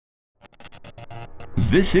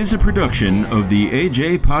This is a production of the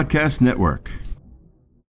AJ Podcast Network.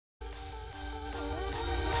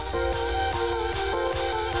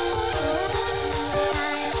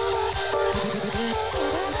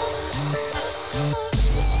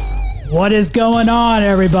 What is going on,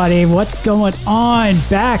 everybody? What's going on?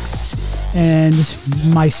 Bax and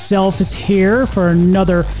myself is here for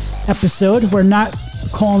another episode. We're not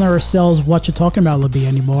calling ourselves What You Talking About, Libby,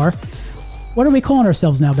 anymore. What are we calling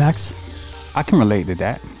ourselves now, Bax? I can relate to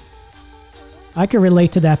that. I can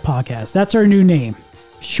relate to that podcast. That's our new name.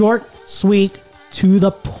 Short, sweet, to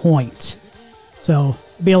the point. So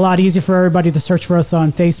it'd be a lot easier for everybody to search for us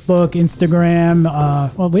on Facebook, Instagram.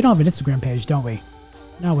 Well, we don't have an Instagram page, don't we?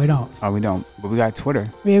 No, we don't. Oh, we don't. But we got Twitter.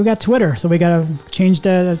 We've got Twitter, so we got to change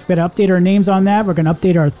that. We got to update our names on that. We're going to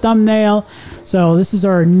update our thumbnail. So this is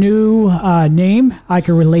our new name. I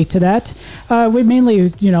can relate to that. We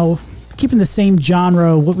mainly, keeping the same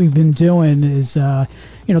genre. What we've been doing is,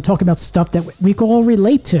 talking about stuff that we can all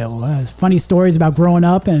relate to. Funny stories about growing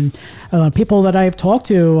up and people that I've talked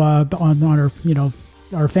to on our,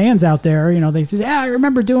 our fans out there. They say, "Yeah, I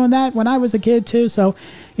remember doing that when I was a kid too." So,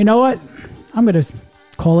 you know what? I'm going to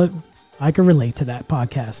call it I Can Relate to That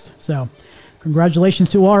podcast. So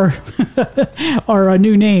congratulations to our our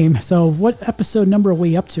new name. So what episode number are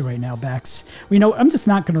we up to right now, Bax? I'm just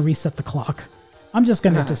not going to reset the clock. I'm just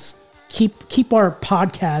going to just keep our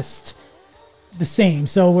podcast the same.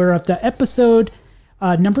 So we're up to episode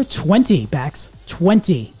number 20, Bax.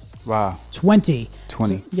 20. Wow. 20.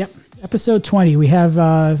 So, yep. Episode 20. We have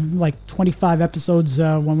 25 episodes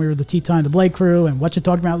when we were the Tea Time, the Blade Crew, and What You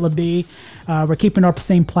Talking About, LaB. We're keeping our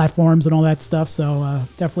same platforms and all that stuff, so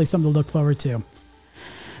definitely something to look forward to.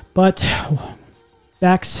 But,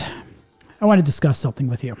 Bax, I want to discuss something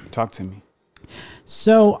with you. Talk to me.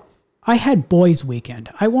 So, I had boys' weekend.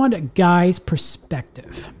 I want a guy's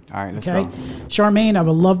perspective. All right, let's go. Charmaine, I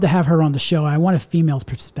would love to have her on the show. I want a female's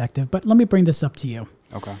perspective, but let me bring this up to you.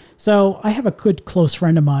 Okay. So I have a good close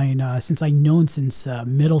friend of mine since I've known since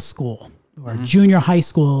middle school or junior high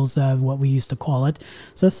school is what we used to call it.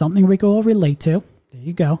 So something we can all relate to. There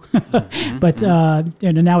you go. But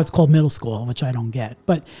now it's called middle school, which I don't get.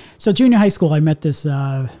 But so junior high school, I met this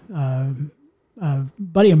buddy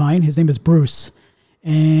of mine. His name is Bruce.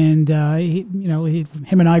 And,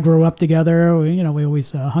 him and I grew up together. We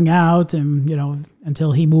always hung out and,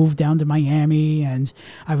 until he moved down to Miami and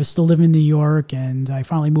I was still living in New York and I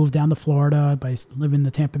finally moved down to Florida, but I live in the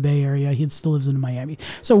Tampa Bay area. He still lives in Miami.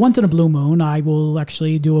 So once in a blue moon, I will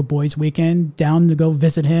actually do a boys' weekend down to go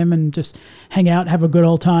visit him and just hang out, have a good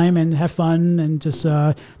old time and have fun and just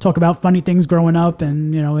talk about funny things growing up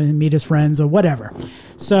and, and meet his friends or whatever.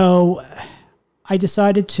 So I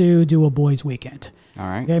decided to do a boys' weekend. All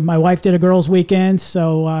right. Okay, my wife did a girls' weekend,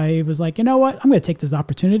 so I was like, you know what? I'm going to take this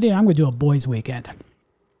opportunity and I'm going to do a boys' weekend.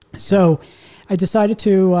 So I decided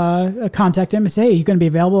to contact him and say, hey, you going to be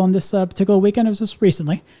available on this particular weekend? It was just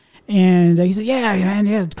recently. And he said, yeah, man,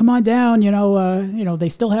 yeah, come on down. They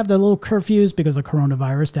still have the little curfews because of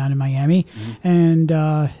coronavirus down in Miami. Mm-hmm.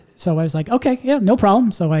 And so I was like, okay, yeah, no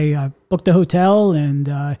problem. So I booked a hotel and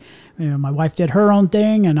my wife did her own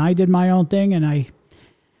thing and I did my own thing. And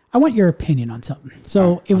I want your opinion on something.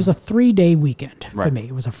 So it was a 3-day weekend for me.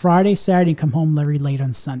 It was a Friday, Saturday, and come home very late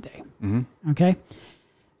on Sunday. Mm-hmm. Okay.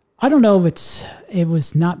 I don't know if it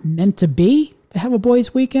was not meant to be to have a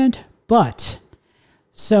boys' weekend, but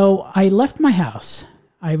so I left my house.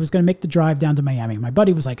 I was going to make the drive down to Miami. My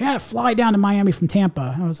buddy was like, fly down to Miami from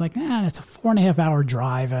Tampa. I was like, that's a 4.5-hour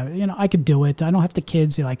drive. I could do it. I don't have the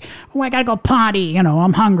kids. You're like, I got to go potty.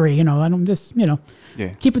 I'm hungry. I don't just,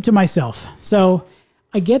 keep it to myself. So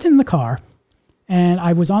I get in the car, and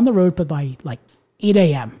I was on the road by 8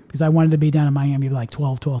 a.m. because I wanted to be down in Miami by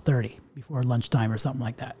 12:30 before lunchtime or something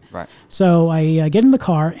like that. Right. So I get in the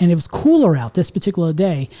car, and it was cooler out this particular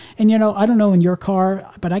day. And, I don't know in your car,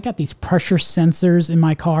 but I got these pressure sensors in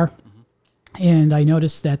my car, and I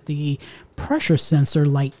noticed that the pressure sensor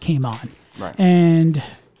light came on. Right. And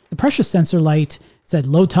the pressure sensor light said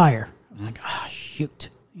low tire. I was like, shoot.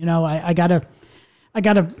 I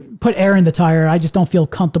got to put air in the tire. I just don't feel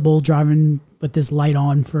comfortable driving with this light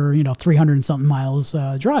on for, 300 and something miles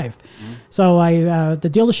drive. Mm-hmm. So the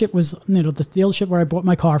dealership was, the dealership where I bought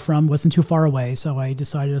my car from wasn't too far away. So I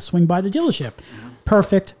decided to swing by the dealership. Mm-hmm.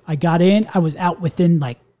 Perfect. I got in. I was out within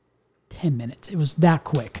 10 minutes. It was that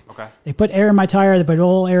quick. Okay. They put air in my tire. They put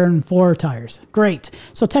all air in 4 tires. Great.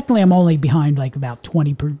 So technically I'm only behind about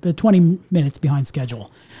 20 minutes behind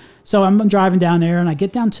schedule. So I'm driving down there, and I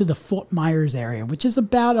get down to the Fort Myers area, which is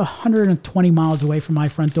about 120 miles away from my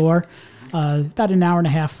front door, about an hour and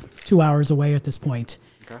a half, 2 hours away at this point.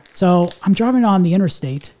 Okay. So I'm driving on the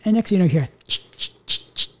interstate, and next thing you know, you hear,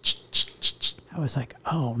 I was like,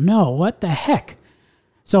 oh no, what the heck?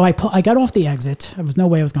 So I got off the exit. There was no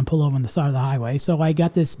way I was going to pull over on the side of the highway. So I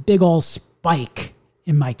got this big old spike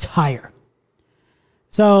in my tire.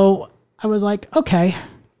 So I was like, okay,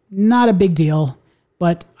 not a big deal,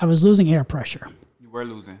 but I was losing air pressure. You were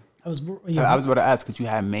losing. I was about to ask because you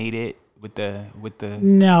had made it with the.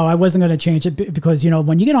 No, I wasn't going to change it because,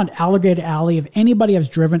 when you get on Alligator Alley, if anybody has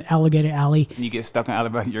driven Alligator Alley, and you get stuck in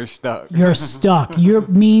Alabama, you're stuck. You're stuck.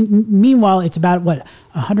 Meanwhile, it's about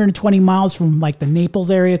 120 miles from like the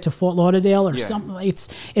Naples area to Fort Lauderdale or something. It's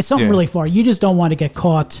something really far. You just don't want to get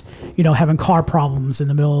caught, having car problems in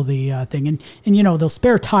the middle of the thing. And those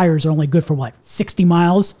spare tires are only good for 60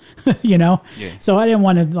 miles, Yeah. So I didn't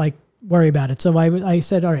want to worry about it. So I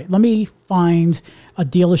said, all right, let me find a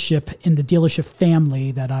dealership in the dealership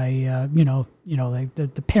family that I,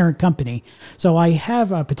 the parent company. So I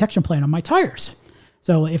have a protection plan on my tires.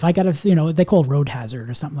 So if I got they call it road hazard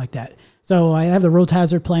or something like that. So I have the road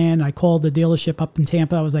hazard plan. I called the dealership up in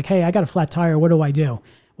Tampa. I was like, hey, I got a flat tire. What do I do?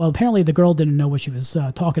 Well, apparently the girl didn't know what she was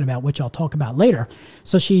talking about, which I'll talk about later.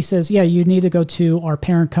 So she says, yeah, you need to go to our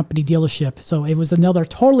parent company dealership. So it was another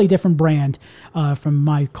totally different brand from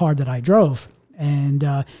my car that I drove. And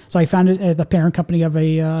so I found it at the parent company of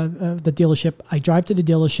the dealership. I drive to the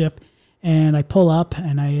dealership and I pull up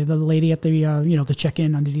and the lady at the, the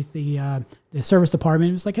check-in underneath the service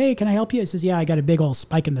department was like, hey, can I help you? It says, yeah, I got a big old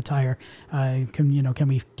spike in the tire. Can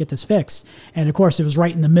we get this fixed? And of course it was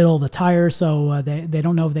right in the middle of the tire. So they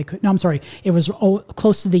don't know if they could, no, I'm sorry. It was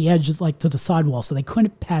close to the edge, to the sidewall. So they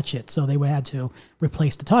couldn't patch it. So they had to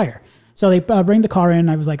replace the tire. So they bring the car in.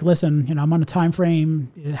 I was like, listen, I'm on a time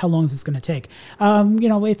frame. How long is this going to take?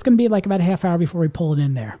 It's going to be about a half hour before we pull it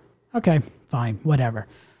in there. Okay, fine, whatever.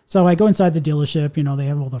 So I go inside the dealership. They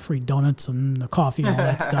have all the free donuts and the coffee and all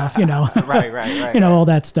that stuff, Right. All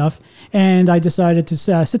that stuff. And I decided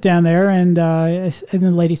to sit down there. And the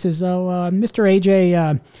lady says, oh, Mr.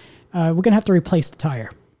 AJ, we're going to have to replace the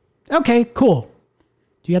tire. Okay, cool.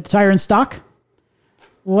 Do you have the tire in stock?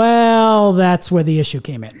 Well, that's where the issue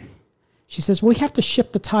came in. She says, we have to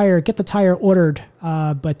ship the tire, get the tire ordered,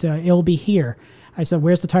 but it'll be here. I said,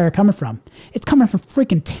 where's the tire coming from? It's coming from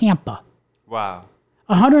freaking Tampa. Wow.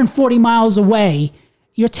 140 miles away.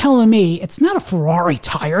 You're telling me it's not a Ferrari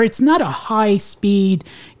tire. It's not a high speed,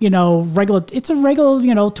 regular. It's a regular,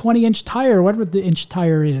 20-inch tire, whatever the inch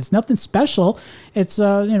tire is. Nothing special. It's,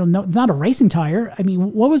 not a racing tire. I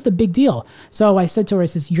mean, what was the big deal? So I said to her, I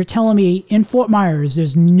says, you're telling me in Fort Myers,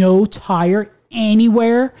 there's no tire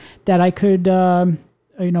anywhere that I could,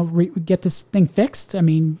 get this thing fixed? I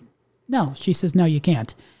mean, no. She says, no, you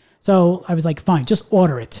can't. So I was like, fine, just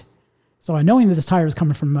order it. So knowing that this tire is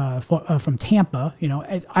coming from Tampa,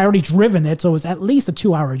 I already driven it, so it was at least a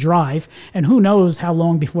 2-hour drive, and who knows how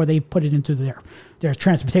long before they put it into their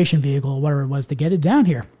transportation vehicle or whatever it was to get it down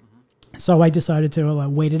here. So I decided to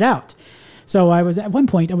wait it out. So I was at one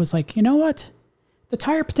point, I was like, you know what? The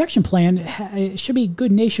tire protection plan it should be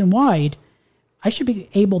good nationwide. I should be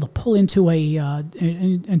able to pull into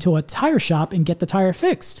a tire shop and get the tire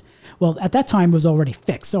fixed. Well, at that time, it was already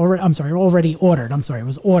fixed. Already ordered. It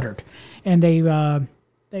was ordered. And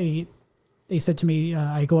they said to me,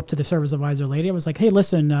 I go up to the service advisor lady. I was like, hey,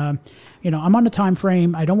 listen, I'm on a time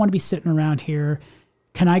frame. I don't want to be sitting around here.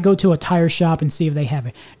 Can I go to a tire shop and see if they have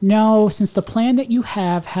it? No, since the plan that you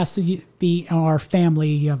have has to be our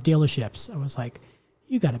family of dealerships. I was like,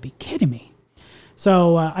 you got to be kidding me.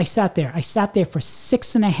 So I sat there. I sat there for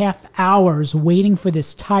 6.5 hours waiting for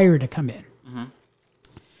this tire to come in. Mm-hmm.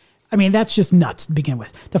 I mean, that's just nuts to begin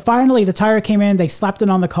with. Finally, the tire came in. They slapped it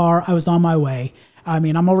on the car. I was on my way. I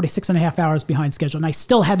mean, I'm already 6.5 hours behind schedule, and I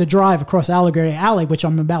still had to drive across Alligator Alley, which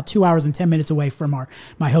I'm about 2 hours and 10 minutes away from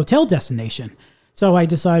my hotel destination. So I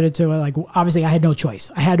decided to, obviously I had no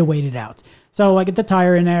choice. I had to wait it out. So I get the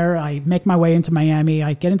tire in there. I make my way into Miami.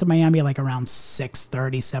 I get into Miami around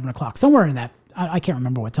 6:30, 7 o'clock, somewhere in that. I can't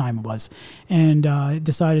remember what time it was. And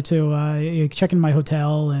decided to check in my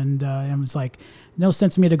hotel, and it was like, no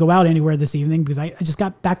sense to me to go out anywhere this evening because I just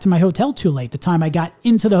got back to my hotel too late. The time I got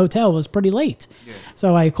into the hotel was pretty late. Yeah.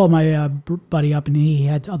 So I called my buddy up, and he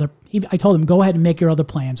had I told him, go ahead and make your other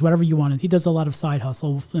plans, whatever you wanted. He does a lot of side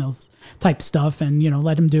hustle type stuff, and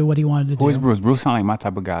let him do what he wanted to do. Who is Bruce? Bruce sounds like my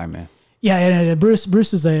type of guy, man. Yeah, and Bruce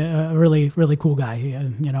is a really, really cool guy.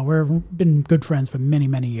 We've been good friends for many,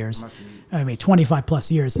 many years. 25 plus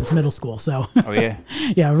years since middle school. So, oh yeah,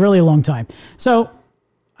 yeah, really a long time. So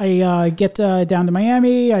I get down to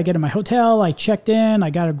Miami. I get in my hotel. I checked in. I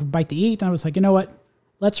got a bite to eat. And I was like, you know what?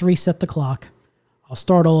 Let's reset the clock. I'll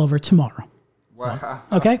start all over tomorrow. Wow. Wow.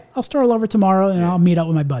 Okay, I'll stroll over tomorrow and I'll meet up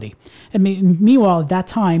with my buddy. And meanwhile, at that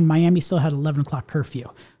time, Miami still had 11 o'clock curfew.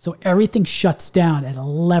 So everything shuts down at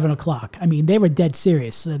 11 o'clock. I mean, they were dead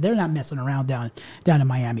serious. So they're not messing around down in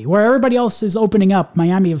Miami. Where everybody else is opening up,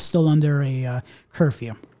 Miami was still under a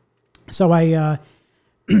curfew. So I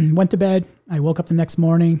went to bed. I woke up the next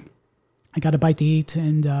morning. I got a bite to eat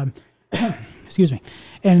and, excuse me.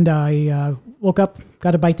 And I woke up,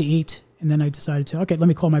 got a bite to eat. And then I decided to, okay, let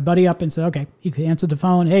me call my buddy up and say, okay, he could answer the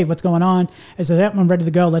phone. Hey, what's going on? I said, yep, I'm ready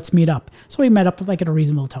to go. Let's meet up. So we met up like at a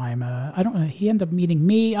reasonable time. I don't know. He ended up meeting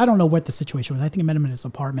me. I don't know what the situation was. I think I met him in his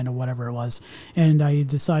apartment or whatever it was. And I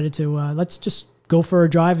decided to, let's just go for a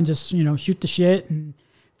drive and just, shoot the shit and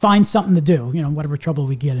find something to do, whatever trouble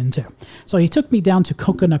we get into. So he took me down to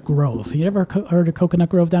Coconut Grove. You ever heard of Coconut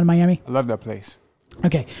Grove down in Miami? I love that place.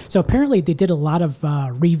 Okay. So apparently they did a lot of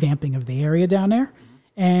revamping of the area down there.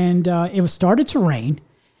 And it was started to rain,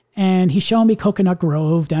 and he showed me Coconut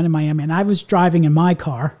Grove down in Miami, and I was driving in my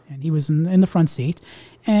car, and he was in the front seat,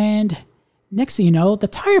 and next thing you know, the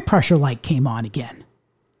tire pressure light came on again.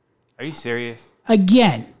 Are you serious?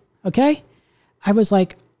 Again, okay? I was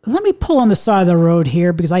like, let me pull on the side of the road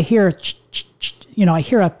here because I hear, I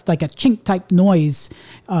hear a chink type noise,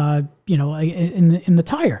 in the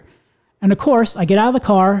tire. And of course, I get out of the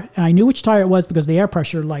car, and I knew which tire it was because the air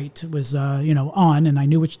pressure light was, on, and I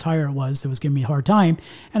knew which tire it was that was giving me a hard time.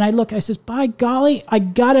 And I look, I says, by golly, I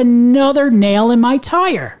got another nail in my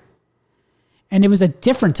tire. And it was a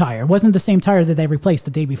different tire. It wasn't the same tire that they replaced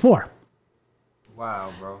the day before.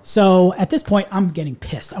 Wow, bro. So at this point, I'm getting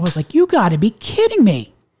pissed. I was like, you got to be kidding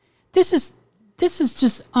me. This is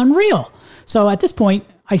just unreal. So at this point,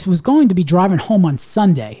 I was going to be driving home on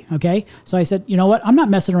Sunday, okay? So I said, you know what? I'm not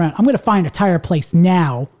messing around. I'm going to find a tire place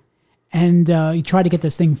now and try to get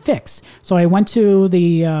this thing fixed. So I went to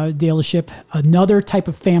the dealership, another type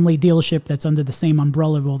of family dealership that's under the same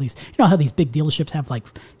umbrella of all these. You know how these big dealerships have like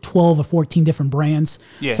 12 or 14 different brands?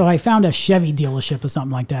 Yeah. So I found a Chevy dealership or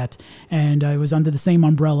something like that, and it was under the same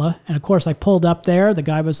umbrella. And of course, I pulled up there. The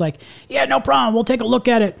guy was like, yeah, no problem. We'll take a look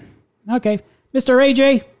at it. Okay. Mr.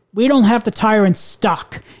 AJ, we don't have the tire in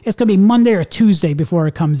stock. It's going to be Monday or Tuesday before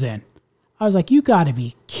it comes in. I was like, you got to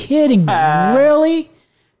be kidding me. Really?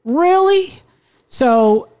 Really?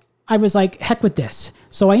 So I was like, heck with this.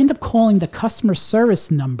 So I ended up calling the customer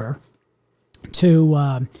service number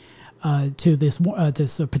to this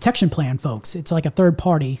protection plan folks. It's like a third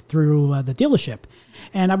party through the dealership.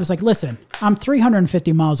 And I was like, listen, I'm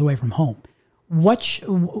 350 miles away from home.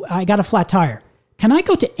 I got a flat tire. Can I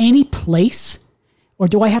go to any place? Or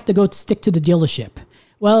do I have to go stick to the dealership?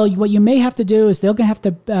 Well, what you may have to do is they're going to have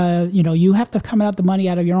to, you have to come out the money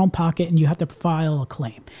out of your own pocket and you have to file a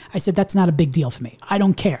claim. I said, that's not a big deal for me. I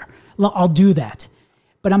don't care. I'll do that.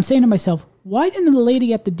 But I'm saying to myself, why didn't the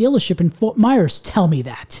lady at the dealership in Fort Myers tell me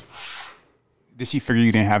that? Did she figure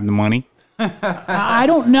you didn't have the money? I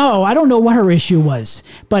don't know. I don't know what her issue was.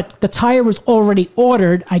 But the tire was already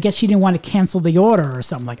ordered. I guess she didn't want to cancel the order or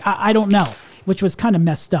something like that. I don't know, which was kind of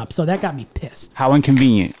messed up. So that got me pissed. How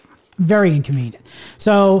inconvenient. Very inconvenient.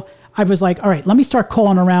 So I was like, all right, let me start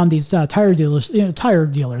calling around these tire dealers,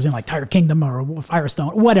 like Tire Kingdom or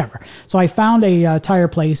Firestone, whatever. So I found a tire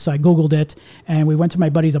place. I Googled it, and we went to my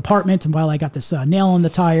buddy's apartment. And while I got this nail in the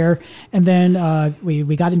tire, and then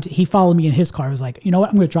we got into. He followed me in his car. I was like, you know what?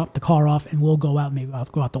 I'm going to drop the car off, and we'll go out. Maybe I'll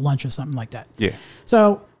go out to lunch or something like that. Yeah.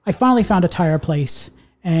 So I finally found a tire place.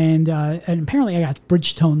 And apparently I got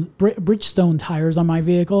Bridgestone tires on my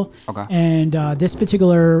vehicle. Okay. And this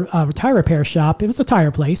particular tire repair shop, it was a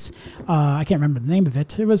tire place. I can't remember the name of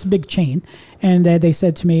it. It was a big chain. And they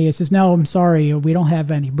said to me, it says, no, I'm sorry, we don't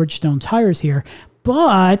have any Bridgestone tires here.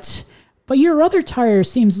 But your other tire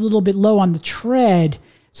seems a little bit low on the tread.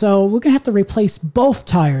 So we're going to have to replace both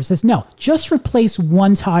tires. I said, no, just replace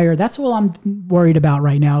one tire. That's what I'm worried about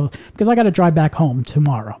right now because I got to drive back home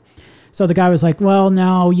tomorrow. So the guy was like, well,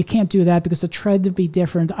 no, you can't do that because the tread would be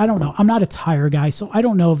different. I don't know. I'm not a tire guy, so I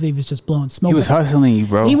don't know if he was just blowing smoke. He was hustling you,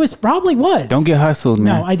 bro. He probably was. Don't get hustled,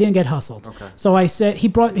 man. No, I didn't get hustled. Okay. So I said, he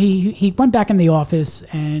went back in the office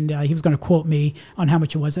and he was going to quote me on how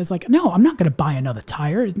much it was. I was like, no, I'm not going to buy another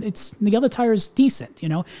tire. The other tire is decent,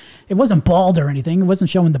 It wasn't bald or anything. It wasn't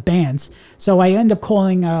showing the bands. So I ended up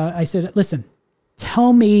calling, I said, listen,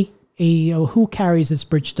 tell me who carries this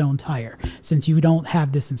Bridgestone tire since you don't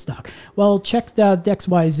have this in stock. Well, check the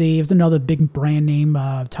XYZ. It was another big brand name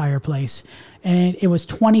tire place. And it was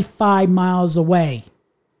 25 miles away.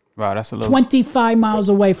 Wow, that's a little... 25 miles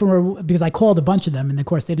away from her because I called a bunch of them. And of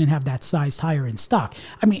course, they didn't have that size tire in stock.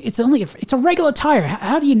 I mean, it's a regular tire.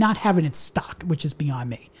 How do you not have it in stock? Which is beyond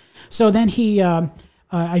me. So then he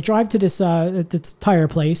I drive to this tire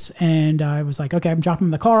place, and I was like, okay, I'm dropping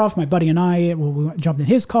the car off. My buddy and I, we jumped in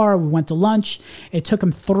his car. We went to lunch. It took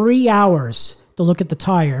him 3 hours to look at the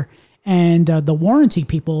tire. And the warranty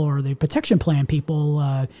people or the protection plan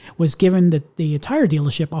people was giving the tire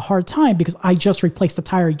dealership a hard time because I just replaced the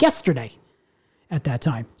tire yesterday at that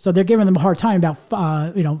time. So they're giving them a hard time about,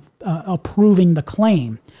 approving the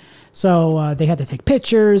claim. So they had to take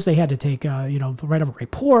pictures. They had to take, write up a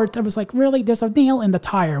report. I was like, really? There's a nail in the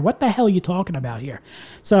tire. What the hell are you talking about here?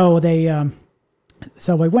 So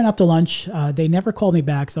So I went up to lunch. They never called me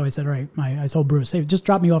back. So I said, all right, I told Bruce, hey, just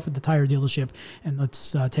drop me off at the tire dealership and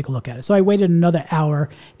let's take a look at it. So I waited another hour.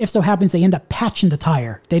 If so happens, they end up patching the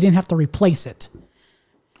tire. They didn't have to replace it.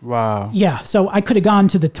 Wow. Yeah. So I could have gone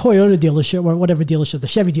to the Toyota dealership or whatever dealership, the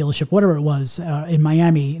Chevy dealership, whatever it was in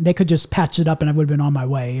Miami. They could just patch it up and I would have been on my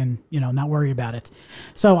way and, not worry about it.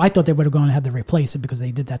 So I thought they would have gone and had to replace it because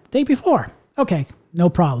they did that the day before. Okay, no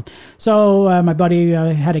problem. So my buddy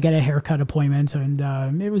had to get a haircut appointment,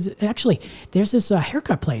 and it was actually, there's this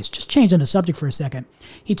haircut place, just changing the subject for a second.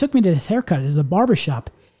 He took me to this haircut. There's a barbershop.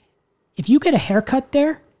 If you get a haircut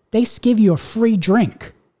there, they give you a free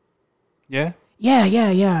drink. Yeah?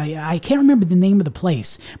 Yeah. I can't remember the name of the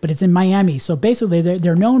place, but it's in Miami. So basically,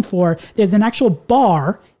 they're known for, there's an actual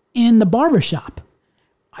bar in the barbershop.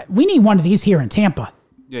 We need one of these here in Tampa.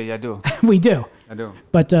 Yeah, I do. We do. I do.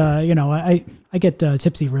 But, I get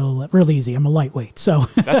tipsy real easy. I'm a lightweight, so.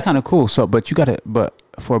 That's kind of cool. So, but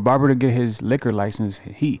for a barber to get his liquor license,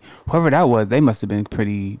 whoever that was, they must have been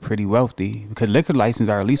pretty wealthy because liquor licenses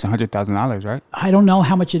are at least $100,000, right? I don't know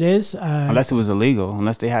how much it is. Unless it was illegal,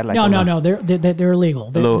 unless they had like no, they're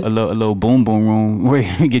illegal. A little boom room where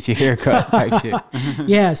you get your haircut type shit.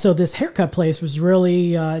 Yeah, so this haircut place was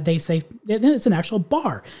really, they say it's an actual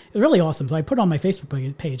bar. It was really awesome. So I put it on my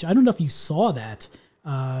Facebook page. I don't know if you saw that,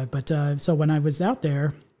 but so when I was out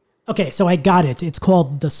there, okay, so I got it. It's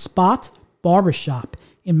called The Spot Barbershop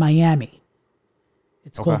in Miami.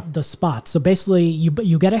 It's called The Spot. So basically,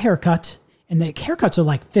 you get a haircut, and the haircuts are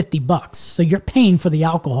like $50. So you're paying for the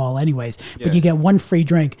alcohol anyways, but you get one free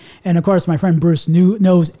drink. And of course, my friend Bruce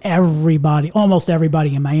knows everybody, almost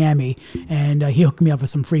everybody in Miami, and he hooked me up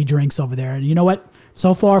with some free drinks over there. And you know what?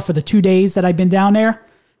 So far, for the 2 days that I've been down there,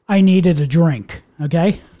 I needed a drink.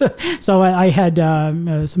 Okay, so I had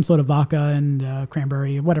some sort of vodka and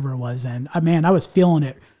cranberry, whatever it was, and I was feeling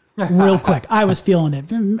it real quick. I was feeling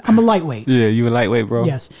it. I'm a lightweight. Yeah, you a lightweight, bro.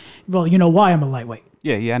 Yes. Well, you know why I'm a lightweight.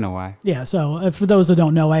 Yeah, I know why. Yeah, so for those who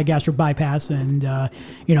don't know, I had gastric bypass, and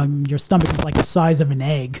your stomach is like the size of an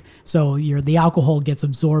egg, so the alcohol gets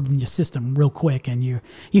absorbed in your system real quick, and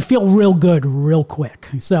you feel real good real quick.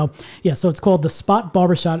 So yeah, so it's called The Spot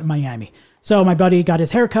Barbershop in Miami. So my buddy got his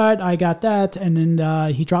haircut, I got that, and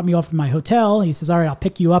then he dropped me off at my hotel. He says, all right, I'll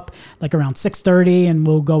pick you up like around 6:30 and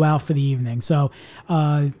we'll go out for the evening. So,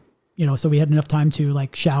 so we had enough time to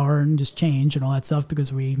like shower and just change and all that stuff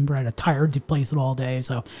because we were at a tired place all day.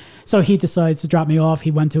 So he decides to drop me off. He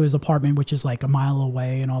went to his apartment, which is like a mile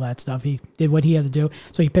away and all that stuff. He did what he had to do.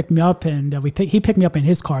 So he picked me up, and he picked me up in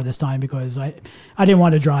his car this time because I didn't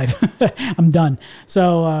want to drive. I'm done.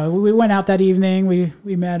 So we went out that evening.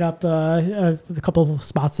 We met up a couple of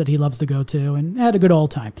spots that he loves to go to and had a good old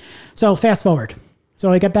time. So fast forward.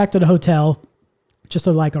 So I got back to the hotel just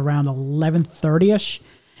like around 11:30ish.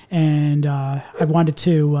 And I wanted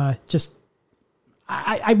to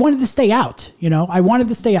I wanted to stay out, I wanted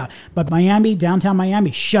to stay out. But downtown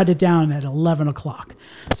Miami, shut it down at 11 o'clock.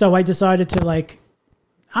 So I decided to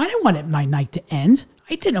I didn't want my night to end.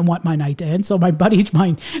 I didn't want my night to end. So my buddy of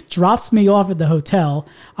mine drops me off at the hotel.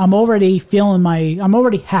 I'm already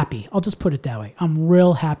happy. I'll just put it that way. I'm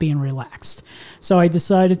real happy and relaxed. So I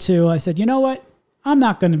said, you know what? I'm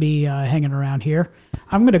not going to be hanging around here.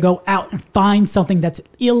 I'm going to go out and find something that's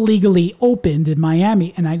illegally opened in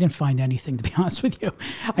Miami. And I didn't find anything, to be honest with you.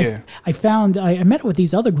 I met with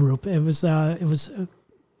these other group. It was a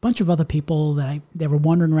bunch of other people they were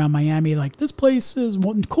wandering around Miami like, this place is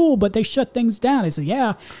cool, but they shut things down. I said,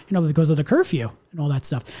 yeah, because of the curfew and all that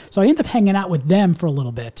stuff. So I ended up hanging out with them for a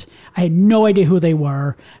little bit. I had no idea who they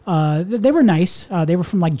were. They were nice. They were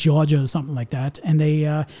from like Georgia or something like that. And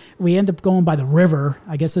we ended up going by the river.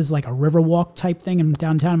 I guess it's like a river walk type thing in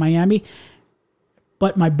downtown Miami.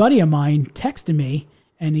 But my buddy of mine texted me,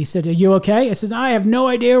 and he said, are you okay? I said, I have no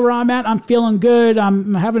idea where I'm at. I'm feeling good.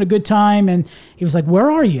 I'm having a good time. And he was like,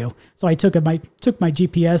 where are you? So I took my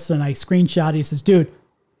GPS and I screenshot. He says, dude,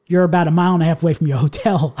 you're about 1.5 miles away from your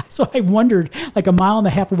hotel. So I wondered, like 1.5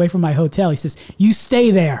 miles away from my hotel. He says, you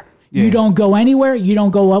stay there. You don't go anywhere. You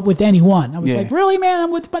don't go up with anyone. I was Yeah. like, really, man? I'm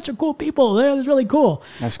with a bunch of cool people. That's really cool.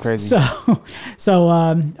 That's crazy. So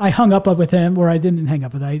I hung up with him, or I didn't hang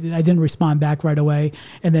up with him. I didn't respond back right away.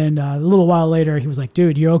 And then a little while later, he was like,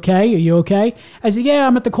 dude, you okay? Are you okay? I said, yeah,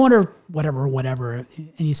 I'm at the corner, whatever.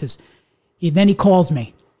 And he says, then he calls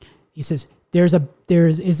me. He says,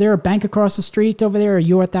 is there a bank across the street over there? Are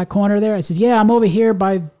you at that corner there? I said, yeah, I'm over here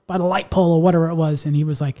by the light pole or whatever it was. And he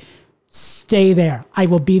was like, stay there. I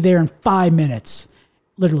will be there in 5 minutes.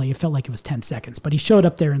 Literally, it felt like it was 10 seconds, but he showed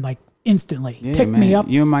up there and like instantly picked me up.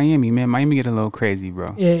 You're in Miami, man. Miami get a little crazy,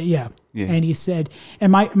 bro. Yeah. And he said,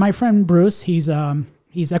 and my friend Bruce, he's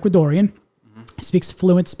Ecuadorian. He speaks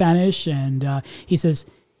fluent Spanish. And he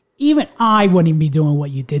says, even I wouldn't even be doing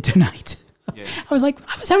what you did tonight. Yeah. I was like,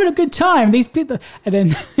 I was having a good time. These people,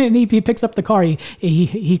 and then he picks up the car.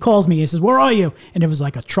 He calls me. He says, "Where are you?" And it was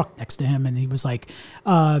like a truck next to him. And he was like,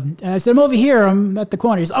 "I said, I'm over here. I'm at the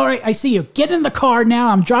corner." He says, "All right, I see you. Get in the car now.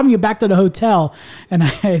 I'm driving you back to the hotel." And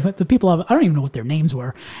the people, I don't even know what their names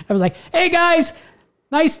were. I was like, "Hey guys,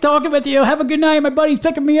 nice talking with you. Have a good night. My buddy's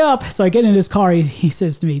picking me up." So I get in his car. He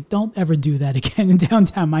says to me, "Don't ever do that again in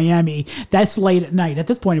downtown Miami. That's late at night." At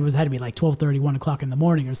this point, it had to be like 12:30, 1 o'clock in the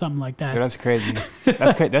morning or something like that. Yeah, that's crazy.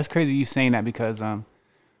 That's crazy you saying that, because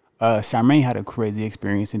Charmaine had a crazy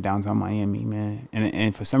experience in downtown Miami, man.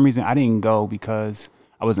 And for some reason, I didn't go because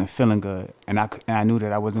I wasn't feeling good. And I knew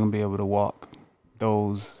that I wasn't going to be able to walk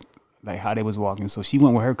those, like how they was walking. So she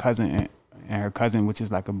went with her cousin, and her cousin, which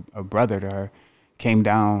is like a brother to her, came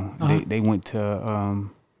down. Uh-huh. They went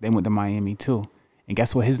to Miami too, and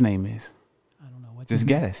guess what his name is? I don't know. What's just his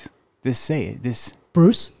guess. Name? Just say it. This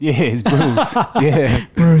Bruce. Yeah, it's Bruce. Yeah,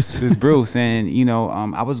 Bruce. It's Bruce. And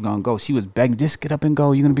I was gonna go. She was begging, just get up and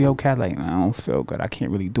go. You're gonna be okay. Like, I don't feel good. I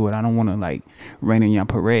can't really do it. I don't want to like rain in your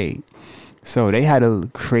parade. So they had a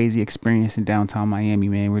crazy experience in downtown Miami,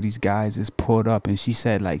 man, where these guys just pulled up, and she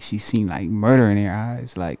said like she seen like murder in their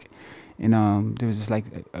eyes, like. And there was just like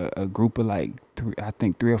a group of like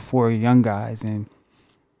three or four young guys, and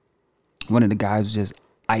one of the guys was just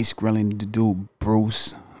ice grilling the dude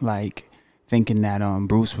Bruce, like thinking that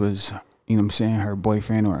Bruce was, you know what I'm saying, her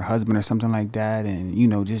boyfriend or her husband or something like that,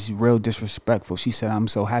 and just real disrespectful. She said, "I'm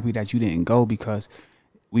so happy that you didn't go because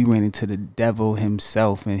we ran into the devil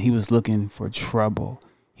himself, and he was looking for trouble.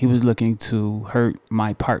 He was looking to hurt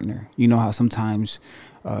my partner." You know how sometimes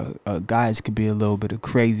guys could be a little bit of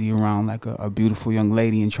crazy around like a beautiful young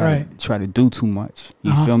lady and try to do too much.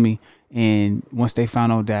 You feel me? And once they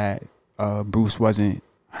found out that Bruce wasn't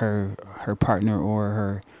her partner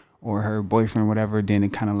or her boyfriend, whatever, then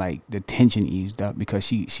it kind of like the tension eased up, because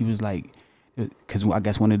she was like, because I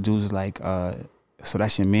guess one of the dudes was like, "So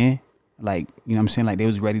that's your man?" Like, you know what I'm saying? Like they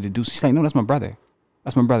was ready to do. She's like, "No, that's my brother.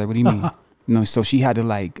 That's my brother. What do you mean?" So she had to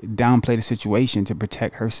like downplay the situation to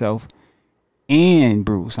protect herself and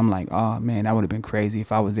Bruce. I'm like, oh man, that would have been crazy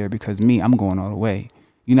if I was there, because I'm going all the way.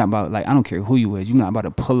 You're not about, like, I don't care who you is, you're not about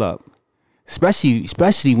to pull up,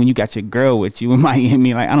 especially when you got your girl with you in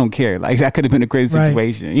Miami. Like, I don't care. Like, that could have been a crazy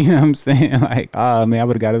situation. You know what I'm saying? Like, oh man, I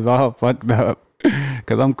would have got us all fucked up,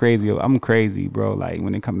 because I'm crazy, bro. Like,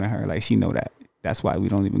 when it come to her, like, she know that. That's why we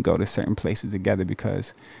don't even go to certain places together,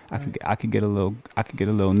 because I could get a little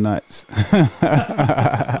nuts.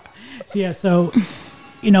 So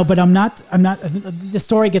but I'm not, the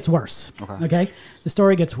story gets worse. Okay. The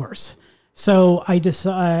story gets worse. So I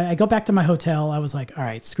go back to my hotel. I was like, all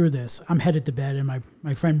right, screw this. I'm headed to bed. And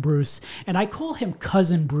my friend Bruce, and I call him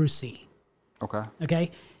Cousin Brucey.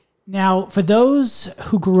 Okay. Now, for those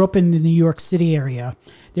who grew up in the New York City area,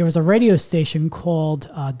 there was a radio station called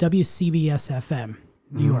WCBS FM,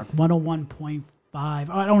 New York, 101.5. I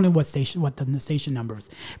don't know what the station number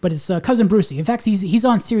is, but it's Cousin Brucey. In fact, he's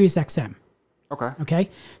on Sirius XM. Okay.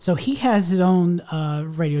 So he has his own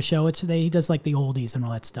radio show. He does like the oldies and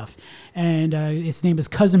all that stuff. And his name is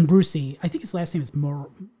Cousin Brucey. I think his last name is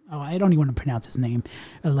I don't even want to pronounce his name,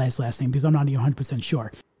 last name, because I'm not even 100%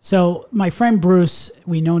 sure. So my friend Bruce,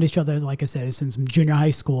 we known each other, like I said, since junior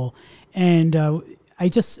high school. And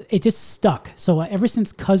it just stuck. So ever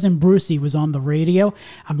since Cousin Brucey was on the radio,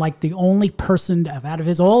 I'm like the only person out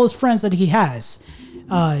of all his friends that he has,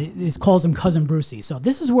 calls him Cousin Brucey. So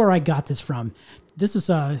this is where I got this from. This is,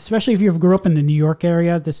 especially if you grew up in the New York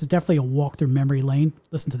area, this is definitely a walk through memory lane.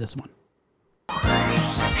 Listen to this one.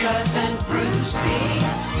 Cousin Brucey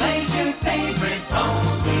plays your favorite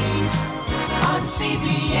oldies on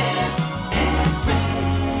CBS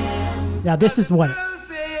FM. Now this is what...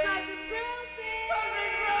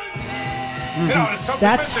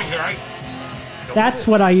 That's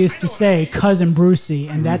what I used to say, Cousin Brucey,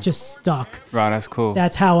 and that just stuck. Wow, that's cool.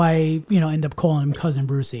 That's how I, end up calling him Cousin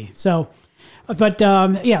Brucey. So, But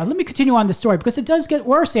yeah, let me continue on the story because it does get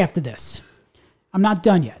worse after this. I'm not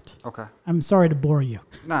done yet. Okay. I'm sorry to bore you.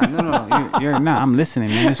 No. You're not. I'm listening,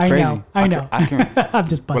 man. It's crazy. I know. I can I'm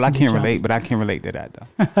just busting well, I your can't chops. relate, but I can relate to that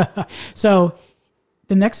though. So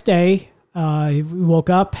the next day, we woke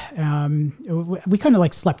up. We kind of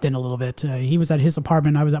like slept in a little bit. He was at his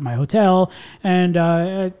apartment. I was at my hotel,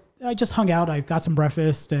 and I just hung out. I got some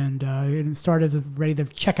breakfast and started ready to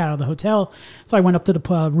check out of the hotel. So I went up to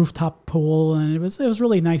the rooftop pool, and it was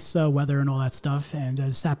really nice weather and all that stuff. And I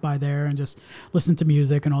sat by there and just listened to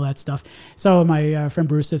music and all that stuff. So my friend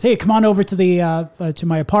Bruce says, "Hey, come on over to the to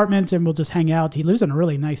my apartment, and we'll just hang out." He lives in a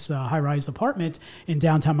really nice high-rise apartment in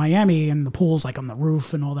downtown Miami, and the pool's like on the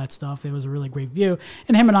roof and all that stuff. It was a really great view.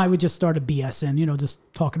 And him and I would just started BSing, just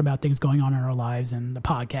talking about things going on in our lives and the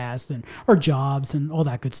podcast and our jobs and all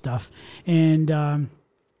that good stuff. And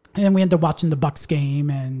then we ended up watching the Bucks game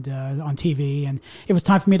and on TV, and it was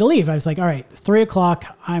time for me to leave. I was like, all right,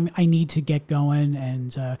 3:00. I need to get going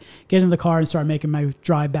and get in the car and start making my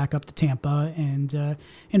drive back up to Tampa. And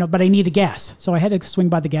but I needed gas, so I had to swing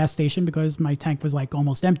by the gas station because my tank was like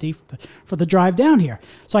almost empty for the drive down here.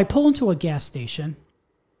 So I pull into a gas station,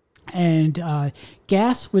 and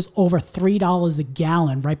gas was over $3 a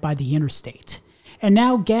gallon right by the interstate. And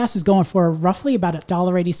now gas is going for roughly about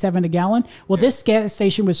 $1.87 a gallon. Well, this gas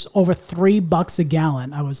station was over $3 a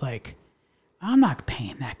gallon. I was like, I'm not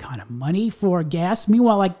paying that kind of money for gas.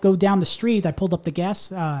 Meanwhile, I go down the street. I pulled up the Gas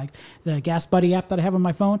Buddy app that I have on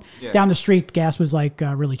my phone. Yeah. Down the street, gas was like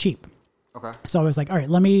really cheap. Okay. So I was like, all right,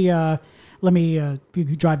 let me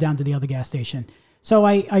drive down to the other gas station. So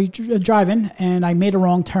I drive in, and I made a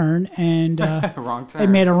wrong turn, and I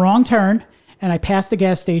made a wrong turn. And I passed the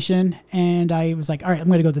gas station, and I was like, all right, I'm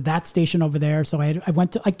going to go to that station over there. So I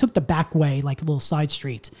took the back way, like a little side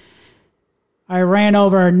street. I ran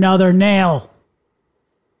over another nail.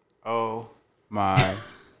 Oh my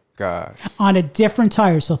God. On a different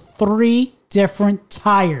tire. So 3 different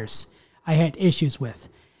tires I had issues with.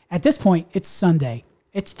 At this point, it's Sunday.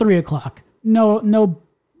 It's 3:00. No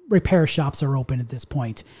repair shops are open at this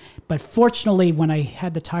point. But fortunately, when I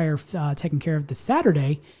had the tire taken care of this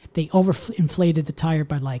Saturday, they overinflated the tire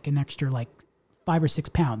by like an extra 5 or 6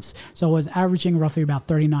 pounds. So it was averaging roughly about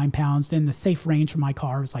 39 pounds. Then the safe range for my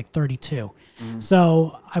car was like 32.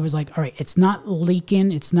 So I was like, all right, it's not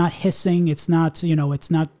leaking. It's not hissing. It's not,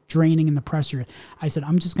 it's not draining in the pressure. I said,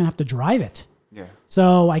 I'm just going to have to drive it. Yeah.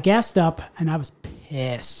 So I gassed up, and I was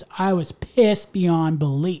pissed. I was pissed beyond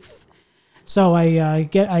belief. So I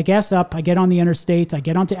gas up. I get on the interstate. I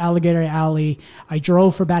get onto Alligator Alley. I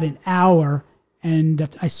drove for about an hour, and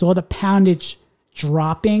I saw the poundage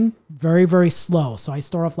dropping very, very slow. So I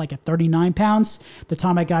start off like at 39 pounds. The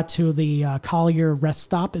time I got to the Collier rest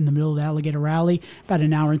stop in the middle of the Alligator Alley, about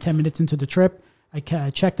an hour and 10 minutes into the trip, I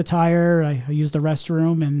checked the tire. I used the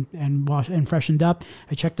restroom and washed and freshened up.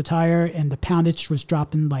 I checked the tire, and the poundage was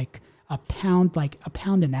dropping like a pound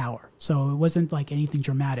an hour. So it wasn't like anything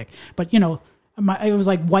dramatic. But it was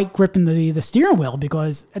like white gripping the steering wheel,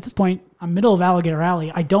 because at this point, I'm middle of Alligator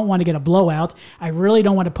Alley. I don't want to get a blowout. I really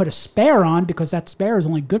don't want to put a spare on, because that spare is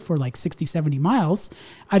only good for like 60, 70 miles.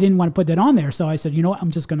 I didn't want to put that on there. So I said, you know what?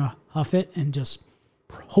 I'm just going to huff it and just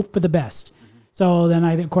hope for the best. So then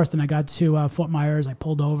I got to Fort Myers. I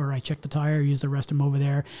pulled over. I checked the tire, used the restroom over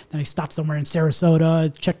there. Then I stopped somewhere in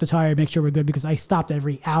Sarasota, checked the tire, make sure we're good, because I stopped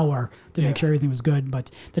every hour to make sure everything was good. But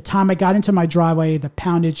the time I got into my driveway, the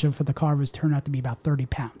poundage for the car turned out to be about 30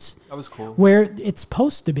 pounds. That was cool. Where it's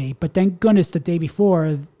supposed to be. But thank goodness the day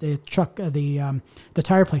before, the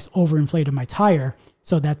tire place overinflated my tire.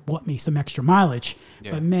 So that bought me some extra mileage.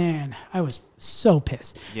 Yeah. But man, I was so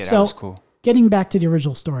pissed. Yeah, that was cool. Getting back to the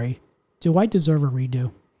original story, do I deserve a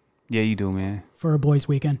redo? Yeah, you do, man. For a boys'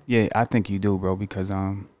 weekend? Yeah, I think you do, bro, because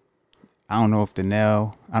I don't know if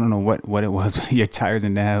I don't know what it was with your tires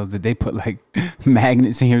and nails. Did they put like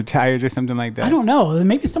magnets in your tires or something like that? I don't know.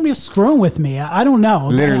 Maybe somebody was screwing with me. I don't know.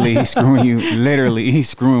 Literally, he's screwing you. Literally, he's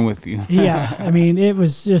screwing with you. Yeah, I mean, it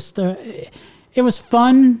was just, it was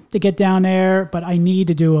fun to get down there, but I need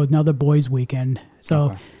to do another boys' weekend.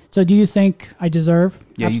 So. Okay. So do you think I deserve?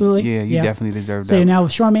 Yeah, absolutely. You definitely deserve that. So now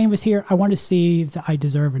if Charmaine was here, I want to see that I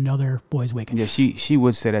deserve another boys' weekend. Yeah, she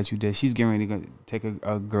would say that you did. She's getting ready to take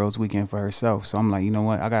a girls' weekend for herself. So I'm like, you know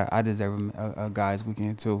what? I deserve a guys'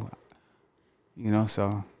 weekend too.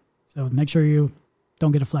 So make sure you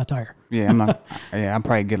don't get a flat tire. Yeah, I'm not. Yeah, I'll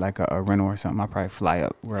probably get like a rental or something. I'll probably fly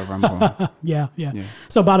up wherever I'm going. Yeah.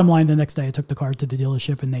 So bottom line, the next day I took the car to the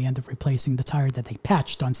dealership, and they ended up replacing the tire that they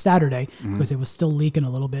patched on Saturday because it was still leaking a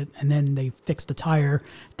little bit, and then they fixed the tire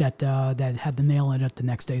that had the nail in it the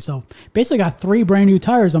next day. So basically, got 3 brand new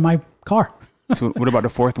tires on my car. So what about the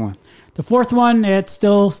fourth one? The fourth one, it's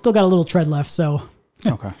still got a little tread left, so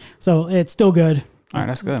Okay. so it's still good. All right,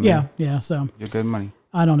 that's good, Yeah, man. yeah. So You're good money.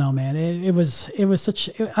 I don't know, man. It was such.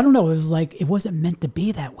 I don't know. It was like it wasn't meant to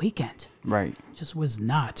be that weekend. Right. It just was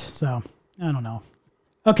not. So I don't know.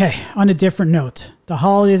 Okay, on a different note, the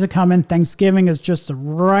holidays are coming. Thanksgiving is just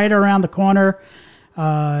right around the corner.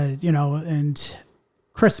 And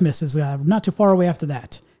Christmas is not too far away after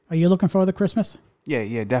that. Are you looking forward to Christmas?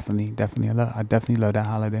 Yeah, definitely. I definitely love that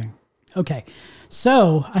holiday. Okay,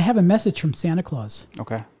 so I have a message from Santa Claus.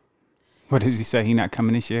 Okay. What does he say? He not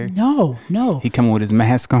coming this year? No. He coming with his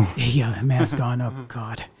mask on. Yeah, mask on. Oh,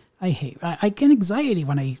 God. I get anxiety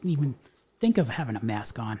when I even think of having a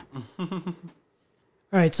mask on.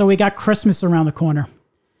 All right, so we got Christmas around the corner.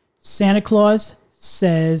 Santa Claus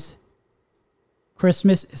says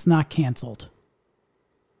Christmas is not canceled.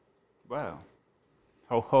 Wow.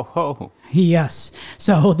 Ho, ho, ho. Yes.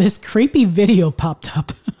 So this creepy video popped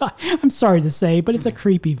up. I'm sorry to say, but it's a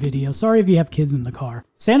creepy video. Sorry if you have kids in the car.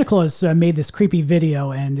 Santa Claus made this creepy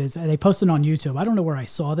video and they posted it on YouTube. I don't know where I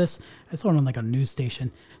saw this. I saw it on like a news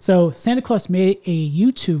station. So Santa Claus made a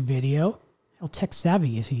YouTube video. How tech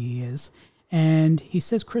savvy as he is. And he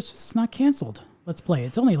says Christmas is not canceled. Let's play it.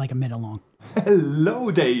 It's only like a minute long.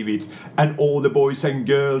 Hello, David, and all the boys and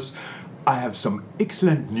girls. I have some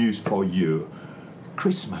excellent news for you.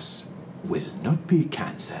 Christmas will not be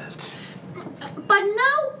cancelled. But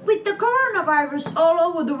now, with the coronavirus all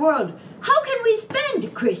over the world, how can we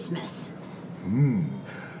spend Christmas?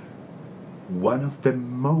 One of the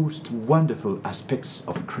most wonderful aspects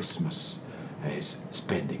of Christmas is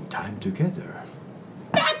spending time together.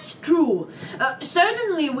 That's true.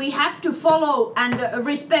 Certainly, we have to follow and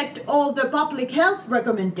respect all the public health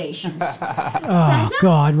recommendations. Oh,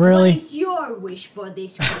 God, really? What is your wish for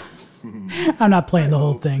this Christmas? I'm not playing the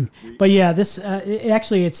whole thing. But yeah, this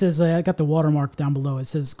it says, I got the watermark down below. It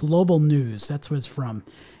says Global News. That's what it's from.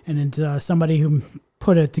 And it's somebody who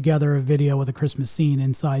put it together a video with a Christmas scene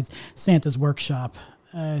inside Santa's workshop.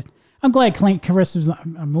 I'm glad Christmas.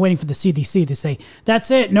 I'm waiting for the CDC to say,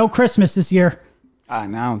 that's it, no Christmas this year. No, I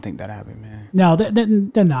don't think that happened, man. No,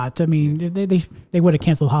 they're not. I mean, they would have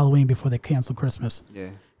canceled Halloween before they canceled Christmas. Yeah.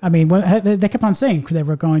 I mean, they kept on saying they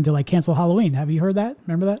were going to like cancel Halloween. Have you heard that?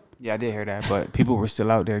 Remember that? Yeah, I did hear that, but people were still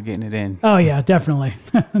out there getting it in. Oh yeah, definitely,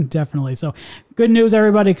 definitely. So, good news,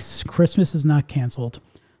 everybody. Christmas is not canceled.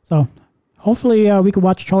 So, hopefully, we could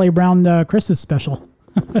watch Charlie Brown Christmas special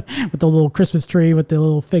with the little Christmas tree with the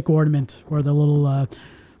little fake ornament or the little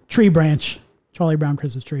tree branch. Charlie Brown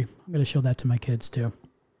Christmas tree. I'm going to show that to my kids too.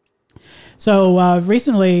 So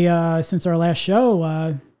recently, since our last show,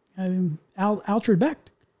 Al Trebek,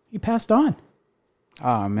 he passed on.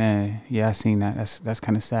 Oh man, yeah, I seen that. That's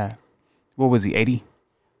kind of sad. What was he? 80?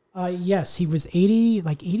 Yes, he was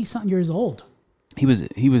 80 something years old. He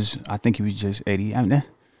was. I think he was just 80. I mean, that's,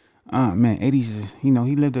 man, 80s. He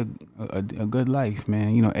lived a good life,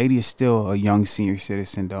 man. 80 is still a young senior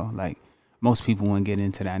citizen though. Like most people wouldn't get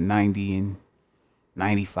into that 90 and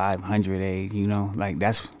 95, 100 age. Like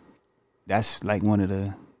that's like one of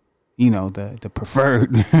the, the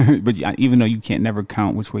preferred. But even though you can't never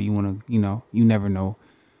count which way you want to, you never know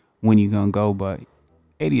when you're gonna go. But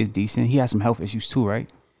 80 is decent. He has some health issues too, right?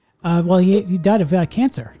 Well, he died of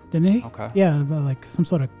cancer, didn't he? Okay. Yeah, like some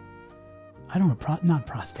sort of, I don't know, not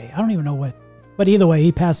prostate. I don't even know what. But either way,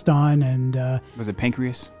 he passed on, and was it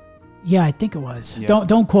pancreas? Yeah, I think it was. Yeah.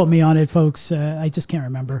 Don't quote me on it, folks. I just can't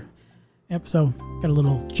remember. Yep. So got a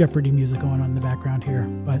little Jeopardy music going on in the background here,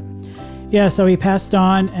 but yeah. So he passed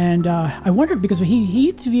on, and I wondered because he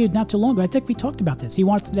interviewed not too long ago. I think we talked about this. He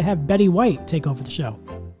wants to have Betty White take over the show.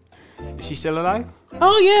 Is she still alive?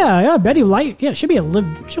 Oh yeah, Betty White. Yeah, she'll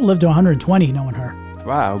live to 120, knowing her.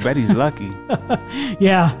 Wow, Betty's lucky.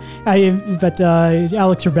 Yeah, but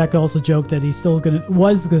Alex Trebek also joked that he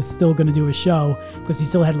was still gonna do a show because he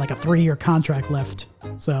still had like a 3-year contract left.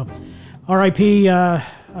 So, R.I.P.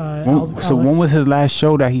 So when was his last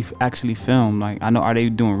show that he actually filmed? Like, I know, are they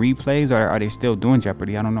doing replays or are they still doing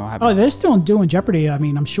Jeopardy? I don't know. Oh, they're still doing Jeopardy. I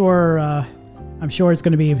mean, I'm sure it's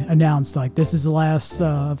going to be announced. Like, this is the last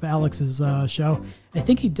of Alex's show. I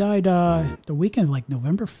think he died the weekend of like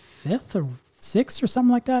November 5th or 6th or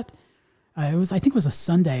something like that. I think it was a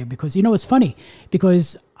Sunday because, it's funny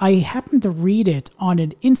because I happened to read it on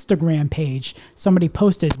an Instagram page. Somebody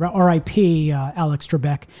posted R.I.P. Alex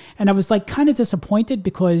Trebek. And I was like kind of disappointed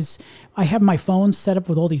because I have my phone set up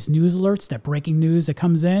with all these news alerts, that breaking news that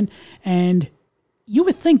comes in. And you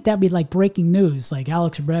would think that'd be like breaking news, like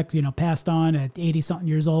Alex Trebek, passed on at 80 something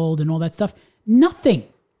years old and all that stuff. Nothing.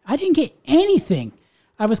 I didn't get anything.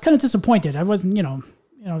 I was kind of disappointed. I wasn't,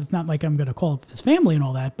 it's not like I'm going to call up his family and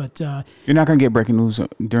all that, but You're not gonna get breaking news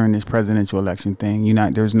during this presidential election thing.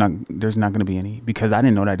 There's not gonna be any, because I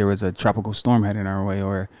didn't know that there was a tropical storm heading our way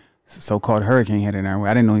or so-called hurricane heading our way.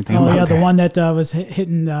 I didn't know anything about that. the one that was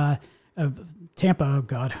hitting Tampa. Oh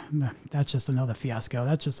God, that's just another fiasco.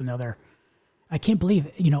 That's just another. I can't believe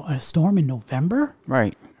a storm in November.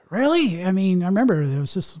 Right. Really? I mean, I remember it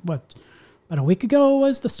was just about a week ago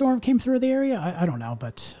was the storm came through the area. I don't know,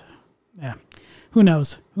 but yeah, who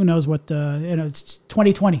knows? Who knows what? It's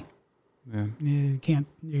 2020. Yeah. You can't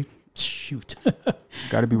shoot.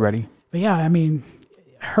 Got to be ready. But yeah, I mean,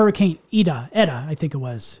 Hurricane Ida, I think it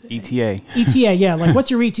was. ETA. ETA, yeah. Like,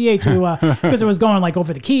 what's your ETA to, because it was going like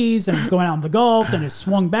over the Keys and it was going out in the Gulf, then it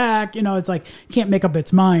swung back. It's like, can't make up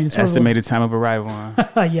its mind. It's Estimated time of arrival.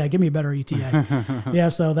 Huh? Yeah, give me a better ETA. Yeah,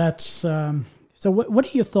 so that's, so what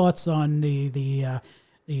are your thoughts on the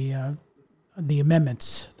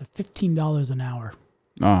amendments, the $15 an hour?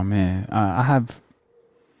 Oh man, I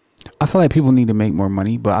feel like people need to make more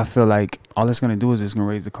money, but I feel like all it's gonna do is it's gonna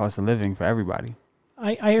raise the cost of living for everybody.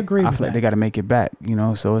 I agree. I feel like they got to make it back,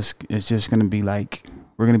 So it's just gonna be like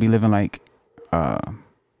we're gonna be living like we're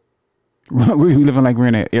living like we're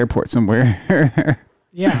in an airport somewhere.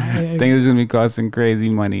 Yeah, things are gonna be costing crazy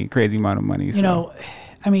amount of money.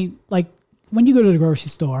 I mean, like when you go to the grocery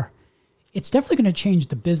store, it's definitely going to change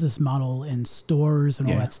the business model in stores and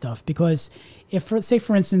all that stuff. Because say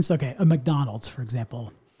for instance, okay, a McDonald's, for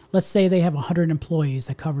example, let's say they have 100 employees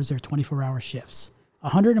that covers their 24-hour shifts.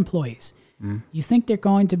 100 employees. You think they're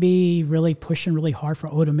going to be really pushing really hard for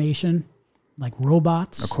automation, like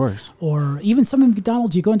robots? Of course. Or even some of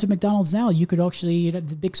McDonald's, you go into McDonald's now, you could actually, the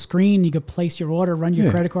big screen, you could place your order, run your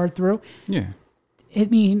credit card through. Yeah. I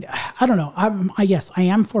mean, I don't know. Yes, I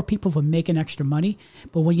am for people for making extra money.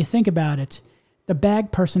 But when you think about it, the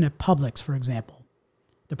bag person at Publix, for example,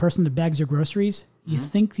 the person that bags your groceries, you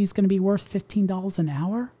think he's going to be worth $15 an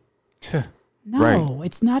hour? No,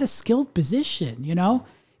 It's not a skilled position,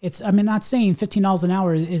 I'm not saying $15 an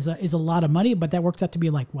hour is a lot of money, but that works out to be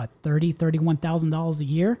like what, $31,000 a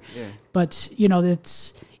year. Yeah. But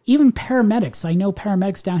it's even paramedics. I know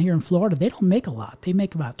paramedics down here in Florida, they don't make a lot. They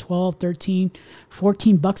make about 12, 13,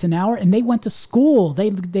 14 bucks an hour, and they went to school.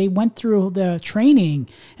 They went through the training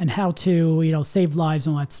and how to save lives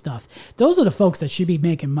and all that stuff. Those are the folks that should be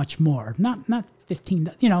making much more. Not 15.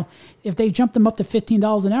 If they jump them up to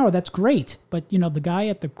 $15 an hour, that's great. But the guy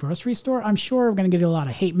at the grocery store, I'm sure we're going to get a lot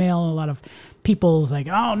of hate mail and a lot of people's like,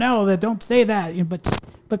 oh no, don't say that.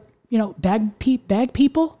 But bag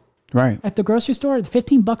people. Right. At the grocery store,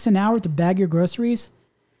 $15 an hour to bag your groceries.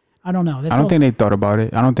 I don't know. I don't think they thought about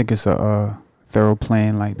it. I don't think it's a thorough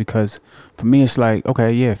plan. Because for me, it's like,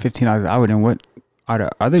 okay, yeah, $15 an hour. Then what are the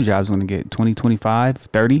other jobs going to get? 20, 25,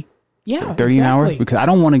 30? Yeah, 30 an hour? Because I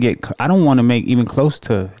don't want to make even close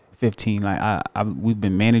to 15. Like we've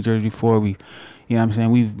been managers before. What I'm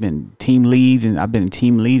saying? We've been team leads, and I've been a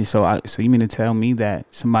team lead. So you mean to tell me that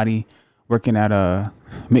somebody working at a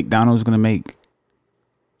McDonald's is going to make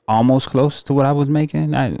almost close to what I was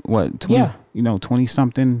making? 20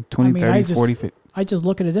 something, 20, 30, 40, 50. I just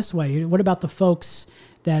look at it this way. What about the folks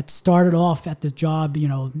that started off at the job,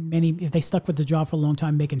 if they stuck with the job for a long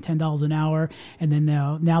time, making $10 an hour, and then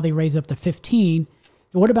now they raise up to 15.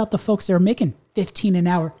 What about the folks that are making 15 an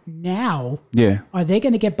hour now? Yeah. Are they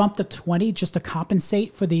going to get bumped to 20 just to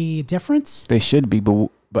compensate for the difference? They should be,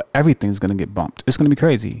 but everything's going to get bumped. It's going to be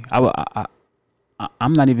crazy.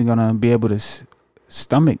 I'm not even going to be able to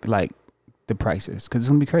stomach like the prices because it's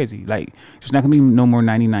gonna be crazy. Like there's not gonna be no more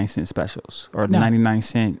 99-cent specials or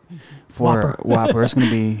 99-cent for Whopper. It's gonna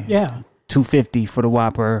be $2.50 for the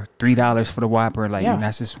Whopper, $3 for the Whopper.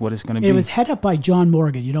 That's just what it's gonna be. It was head up by John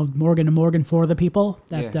Morgan. Morgan & Morgan for the people.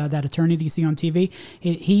 That attorney that you see on TV.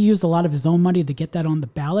 He used a lot of his own money to get that on the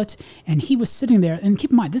ballot, and he was sitting there. And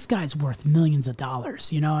keep in mind, this guy's worth millions of dollars.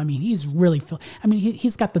 He's really.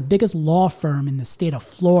 He's got the biggest law firm in the state of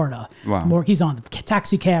Florida. Wow. He's on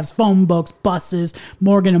taxi cabs, phone books, buses.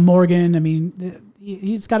 Morgan & Morgan.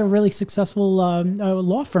 He's got a really successful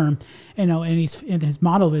law firm, and his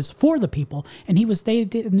motto is for the people. And they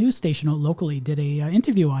did a news station locally did a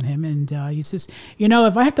interview on him, and he says,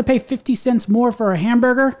 if I have to pay 50 cents more for a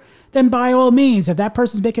hamburger, then by all means, if that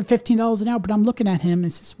person's making $15 an hour, but I'm looking at him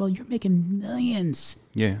and says, well, you're making millions.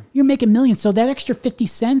 Yeah, you're making millions. So that extra 50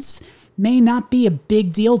 cents may not be a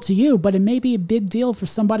big deal to you, but it may be a big deal for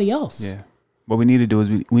somebody else. Yeah. What we need to do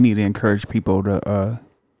is we need to encourage people to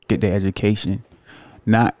get their education.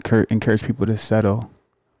 Not encourage people to settle,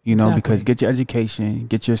 because get your education,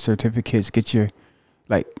 get your certificates, get your,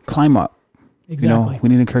 climb up. Exactly. We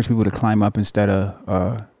need to encourage people to climb up instead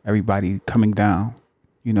of everybody coming down.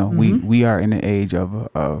 You know, we are in the age of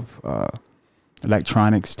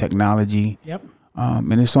electronics, technology. Yep.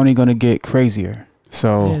 And it's only going to get crazier.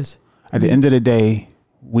 So It is. at the end of the day,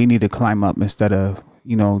 we need to climb up instead of,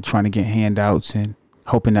 you know, trying to get handouts and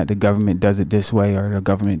hoping that the government does it this way or the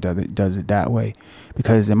government does it that way,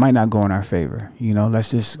 because it might not go in our favor. You know,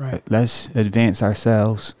 let's advance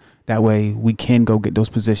ourselves. That way we can go get those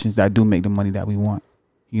positions that do make the money that we want.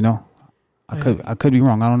 You know, I could be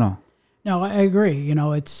wrong. I don't know. No, I agree. You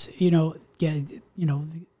know, it's,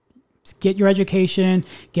 get your education,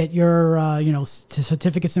 get your,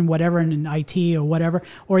 certificates in whatever, in IT or whatever,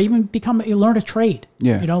 or even learn a trade.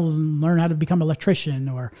 Yeah. You know, learn how to become an electrician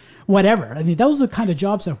or whatever. I mean, those are the kind of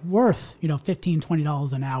jobs that are worth, $15,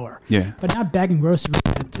 $20 an hour. Yeah. But not bagging groceries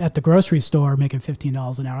at the grocery store making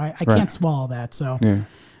 $15 an hour. I can't swallow that. So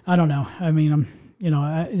I don't know. I mean,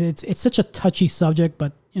 it's such a touchy subject,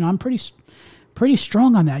 but, I'm pretty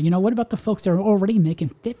strong on that. What about the folks that are already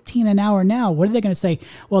making $15 an hour now? What are they going to say?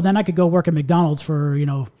 Well, then I could go work at McDonald's for,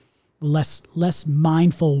 less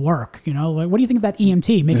mindful work. Like, what do you think of that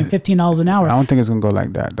EMT making $15 an hour? I don't think it's going to go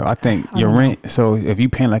like that, though. I think your rent, so if you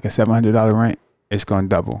paying like a $700 rent, it's going to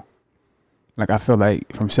double. Like, I feel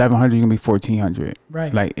like from $700, you're going to be $1,400.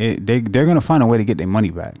 Right. Like, they're going to find a way to get their money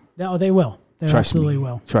back. Oh, they will. They absolutely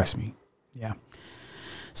will. Trust me. Yeah.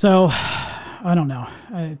 So, I don't know.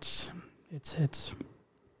 It's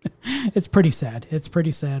pretty sad. It's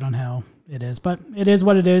pretty sad on how it is, but it is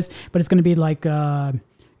what it is. But it's going to be like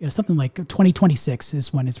something like 2026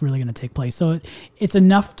 is when it's really going to take place. So it's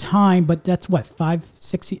enough time, but that's what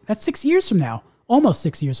 6 years from now, almost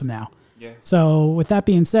 6 years from now. Yeah. So with that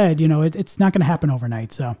being said, it's not going to happen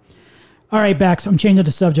overnight. So, all right, Bax, I'm changing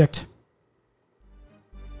the subject.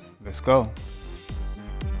 Let's go.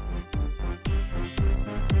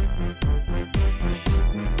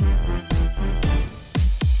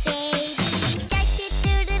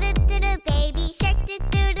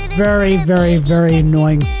 Very, very, very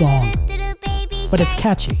annoying song, but it's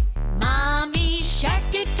catchy.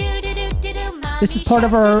 This is part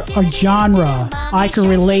of our genre. I can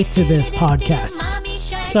relate to this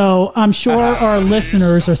podcast. So I'm sure our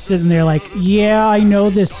listeners are sitting there like, yeah, I know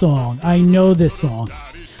this song. I know this song.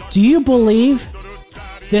 Do you believe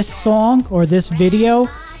this song or this video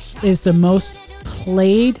is the most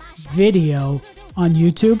played video on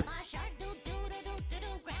YouTube?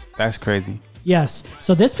 That's crazy. Yes.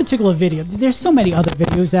 So this particular video, there's so many other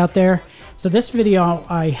videos out there. So this video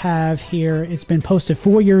I have here, it's been posted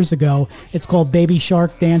 4 years ago. It's called Baby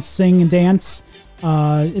Shark Dance, Sing and Dance.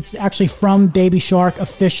 It's actually from Baby Shark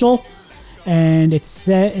Official. And it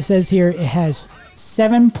says here it has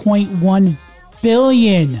 7.1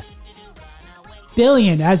 billion.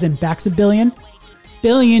 Billion, as in Baxabillion.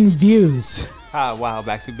 Billion views. Ah, wow,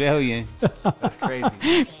 Baxabillion. That's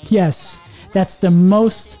crazy. Yes. That's the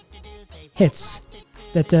most hits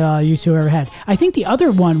that YouTube ever had. I think the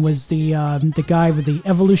other one was the guy with the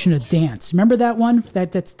Evolution of Dance. Remember that one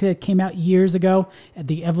that came out years ago?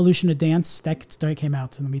 The Evolution of Dance that story came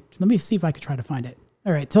out. So let me see if I could try to find it.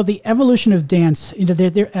 All right, so the Evolution of Dance.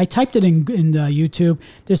 I typed it in YouTube.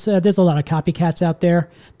 There's a lot of copycats out there.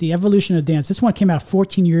 The Evolution of Dance. This one came out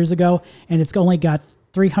 14 years ago, and it's only got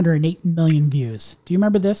 308 million views. Do you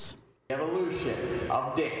remember this? Evolution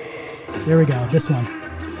of Dance. There we go. This one.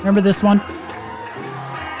 Remember this one?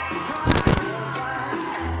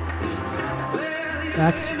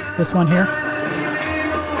 Bax, this one here?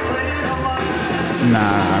 Nah,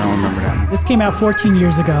 I don't remember that. This came out 14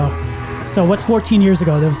 years ago. So what's 14 years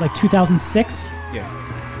ago? That was like 2006? Yeah.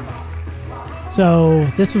 So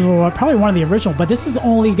this was probably one of the original, but this has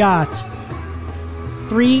only got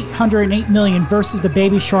 308 million versus the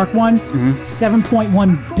Baby Shark one.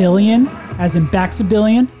 7.1 billion, as in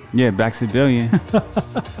Baxabillion. Yeah, Baxabillion.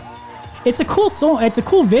 It's a cool song. It's a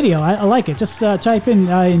cool video. I like it. Just type in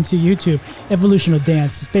into YouTube, Evolution of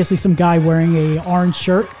Dance. It's basically some guy wearing a orange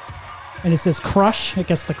shirt, and it says Crush. I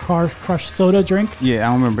guess the Crush soda drink. Yeah,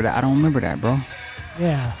 I don't remember that. I don't remember that, bro.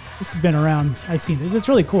 Yeah, this has been around. I've seen it. It's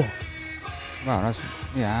really cool. Wow, I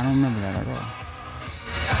don't remember that at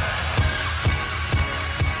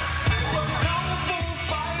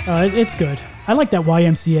all. It's good. I like that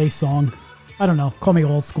YMCA song. I don't know. Call me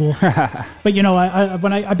old school, but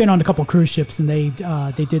I've been on a couple cruise ships, and they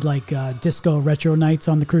did like disco retro nights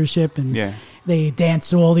on the cruise ship, and they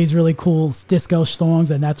danced to all these really cool disco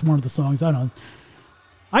songs, and that's one of the songs. I don't know.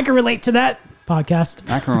 I can relate to that podcast.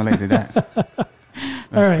 I can relate to that. That's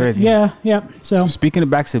all right. crazy. Yeah. So speaking of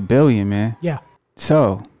Baxabillion, man. Yeah.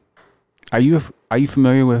 So, are you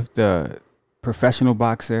familiar with the professional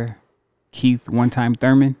boxer Keith One Time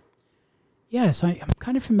Thurman? Yes, I'm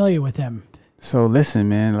kind of familiar with him. So listen,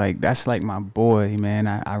 man, like that's like my boy, man.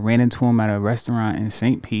 I ran into him at a restaurant in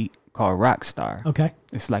St. Pete called Rockstar. Okay.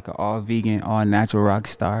 It's like an all vegan, all natural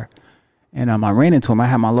Rockstar. And I ran into him. I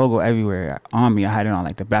had my logo everywhere on me. I had it on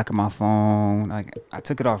like the back of my phone. Like I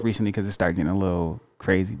took it off recently because it started getting a little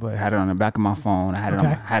crazy. But I had it on the back of my phone. I had it on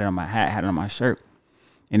my hat. Had it on my shirt.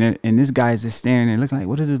 And this guy is just standing there looking like,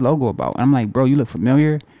 what is this logo about? And I'm like, bro, you look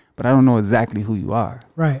familiar, but I don't know exactly who you are.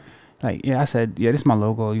 Right. Like, yeah, I said, yeah, this is my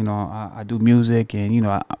logo. You know, I do music, and you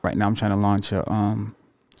know, right now I'm trying to launch a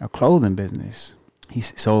clothing business.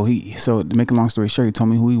 So to make a long story short, he told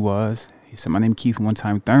me who he was. He said, my name Keith One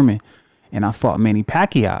Time Thurman. And I fought Manny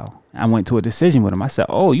Pacquiao. I went to a decision with him. I said,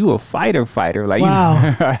 "Oh, you a fighter? Like,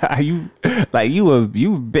 wow.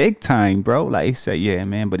 you big time, bro." Like he said, "Yeah,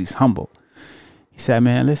 man," but he's humble. He said,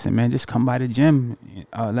 "Man, listen, man, just come by the gym.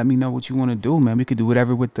 Let me know what you want to do, man. We could do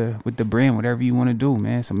whatever with the brand, whatever you want to do,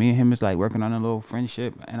 man." So me and him is like working on a little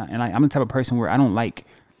friendship. And I'm the type of person where I don't like.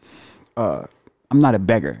 I'm not a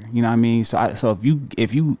beggar, you know what I mean? So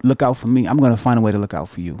if you look out for me, I'm gonna find a way to look out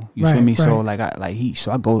for you. You feel me? Right.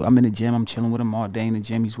 So I'm in the gym, I'm chilling with him all day in the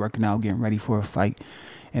gym. He's working out, getting ready for a fight.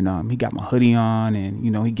 And he got my hoodie on, and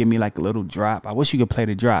you know, he give me like a little drop. I wish you could play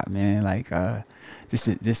the drop, man, like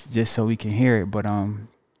just so we can hear it. But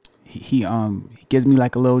he gives me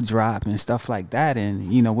like a little drop and stuff like that,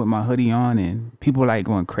 and you know, with my hoodie on, and people like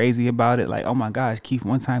going crazy about it, like, oh my gosh, Keith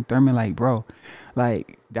One Time Thurman, like, bro,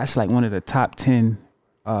 like that's like one of the top 10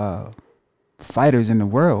 fighters in the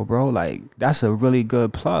world, bro. Like that's a really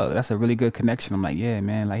good plug. That's a really good connection. I'm like, yeah,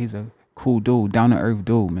 man, like he's a cool dude, down to earth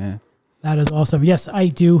dude, man. That is awesome. Yes, I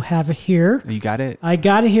do have it here. You got it? I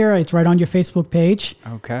got it here. It's right on your Facebook page.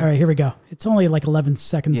 Okay. All right, here we go. It's only like 11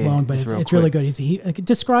 seconds long, but it's really good.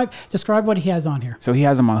 Describe what he has on here. So he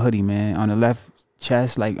has on my hoodie, man. On the left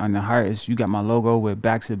chest, like on the heart, you got my logo with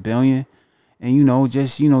Backs a Billion. And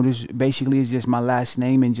this basically is just my last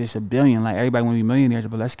name and just a billion. Like everybody want to be millionaires,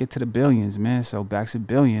 but let's get to the billions, man. So Backs a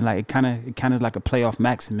Billion, like it kind of like a play off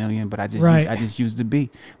Maximilian, but I just used the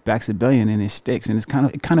B, Backs a Billion, and it sticks, and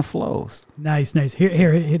it kind of flows. Nice.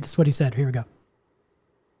 Here, this is what he said. Here we go.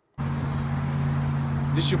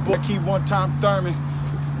 This your boy Keith One Time Thurman,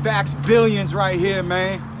 Backs Billions right here,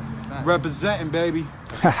 man. Representing, baby.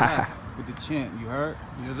 With the champ, you heard?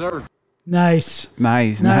 Yes, sir. Nice.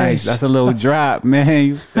 That's a little drop, man.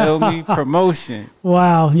 You feel me? Promotion.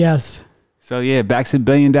 Wow. Yes. So yeah,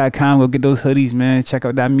 backsabillion.com. Go get those hoodies, man. Check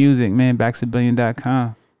out that music, man.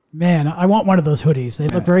 Backsabillion.com. Man, I want one of those hoodies. They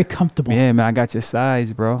look very comfortable. Yeah, man. I got your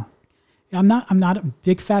size, bro. I'm not a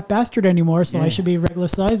big fat bastard anymore, so I should be regular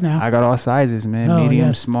size now. I got all sizes, man.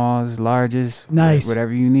 Medium, smalls, larges. Nice.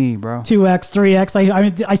 Whatever you need, bro. 2X,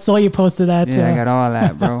 3X. I saw you posted that. Yeah, I got all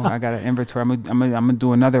that, bro. I got an inventory. I'm gonna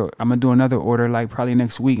do another order like probably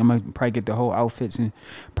next week. I'm gonna probably get the whole outfits and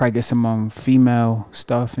probably get some female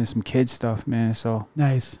stuff and some kids stuff, man. So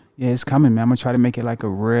nice. Yeah, it's coming, man. I'm gonna try to make it like a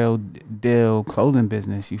real deal clothing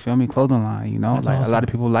business. You feel me? Clothing line, you know? That's like awesome. A lot of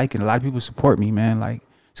people like it. A lot of people support me, man. Like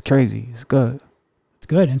it's crazy. It's good. It's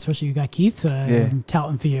good, and especially you got Keith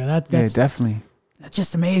touting for you. That's definitely. That's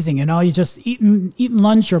just amazing. You know, you just eating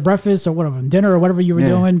lunch or breakfast or whatever, dinner or whatever you were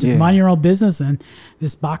doing, just minding your own business, and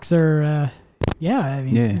this boxer,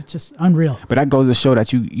 it's just unreal. But that goes to show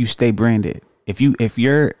that you stay branded. If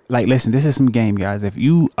you're like, listen, this is some game, guys. If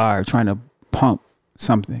you are trying to pump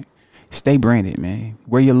something, stay branded, man.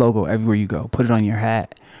 Wear your logo everywhere you go. Put it on your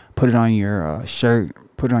hat. Put it on your shirt.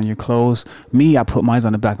 Put it on your clothes. Me, I put mine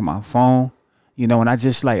on the back of my phone. You know, and I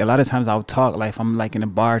just like a lot of times I'll talk like if I'm like in a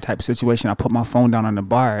bar type situation, I put my phone down on the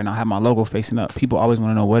bar and I'll have my logo facing up. People always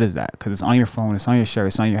want to know what is that, because it's on your phone, it's on your shirt,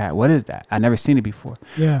 it's on your hat. What is that? I never seen it before.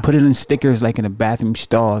 Yeah. Put it in stickers like in the bathroom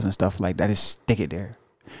stalls and stuff like that. Just stick it there.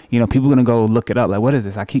 You know, people gonna go look it up. Like, what is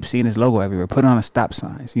this? I keep seeing this logo everywhere. Put it on a stop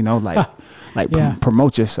signs. You know,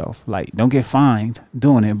 promote yourself. Like, don't get fined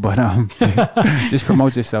doing it, but just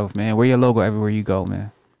promote yourself, man. Wear your logo everywhere you go,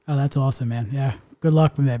 man. Oh, that's awesome, man. Yeah. Good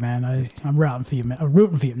luck with that, man. I'm rooting for you, man. I'm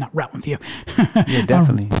rooting for you, not rooting for you. Yeah,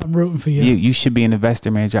 definitely. I'm rooting for you. You should be an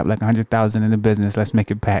investor, man. Drop like $100,000 in the business. Let's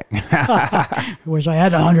make it back. I wish I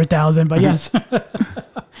had 100,000, but yes.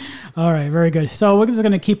 All right, very good. So we're just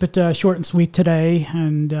going to keep it short and sweet today,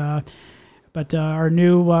 and but our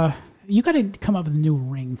new. You got to come up with a new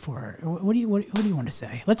ring for it. What do you want to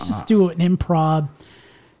say? Let's just do an improv.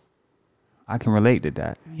 I can relate to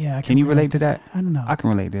that. Yeah. Can you relate to that? I don't know. I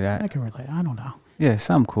can relate to that. I can relate. I don't know. Yeah,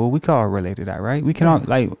 something cool. We can all relate to that, right? We can all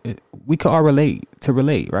we can all relate to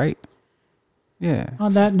relate, right? Yeah.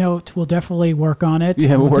 On that note, we'll definitely work on it.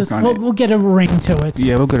 Yeah, we'll work on it. We'll get a ring to it.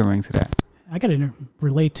 Yeah, we'll get a ring to that. I got to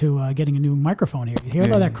relate to getting a new microphone here. You hear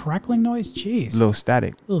that crackling noise? Jeez. A little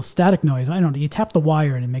static. A little static noise. I don't know. You tap the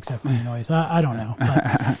wire and it makes that funny noise. I don't know.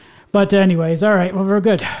 But anyways, all right. Well, we're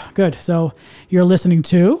good. Good. So you're listening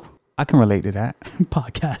to I can relate to that.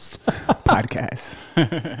 podcast.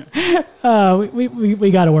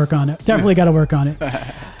 We got to work on it. Definitely got to work on it.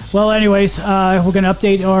 Well, anyways, we're going to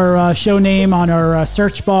update our show name on our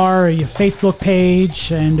search bar, your Facebook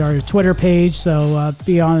page, and our Twitter page. So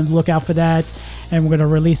be on the lookout for that. And we're going to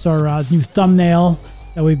release our new thumbnail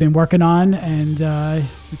that we've been working on. And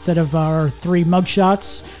instead of our 3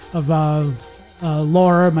 mugshots of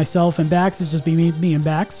Laura, myself, and Bax, it's just be me and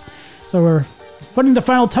Bax. So we're putting the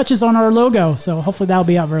final touches on our logo. So hopefully that'll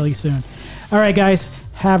be out really soon. All right, guys.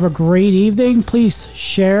 Have a great evening. Please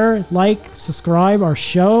share, like, subscribe our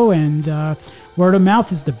show, and word of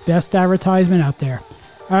mouth is the best advertisement out there.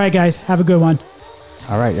 All right, guys. Have a good one.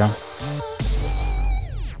 All right, y'all.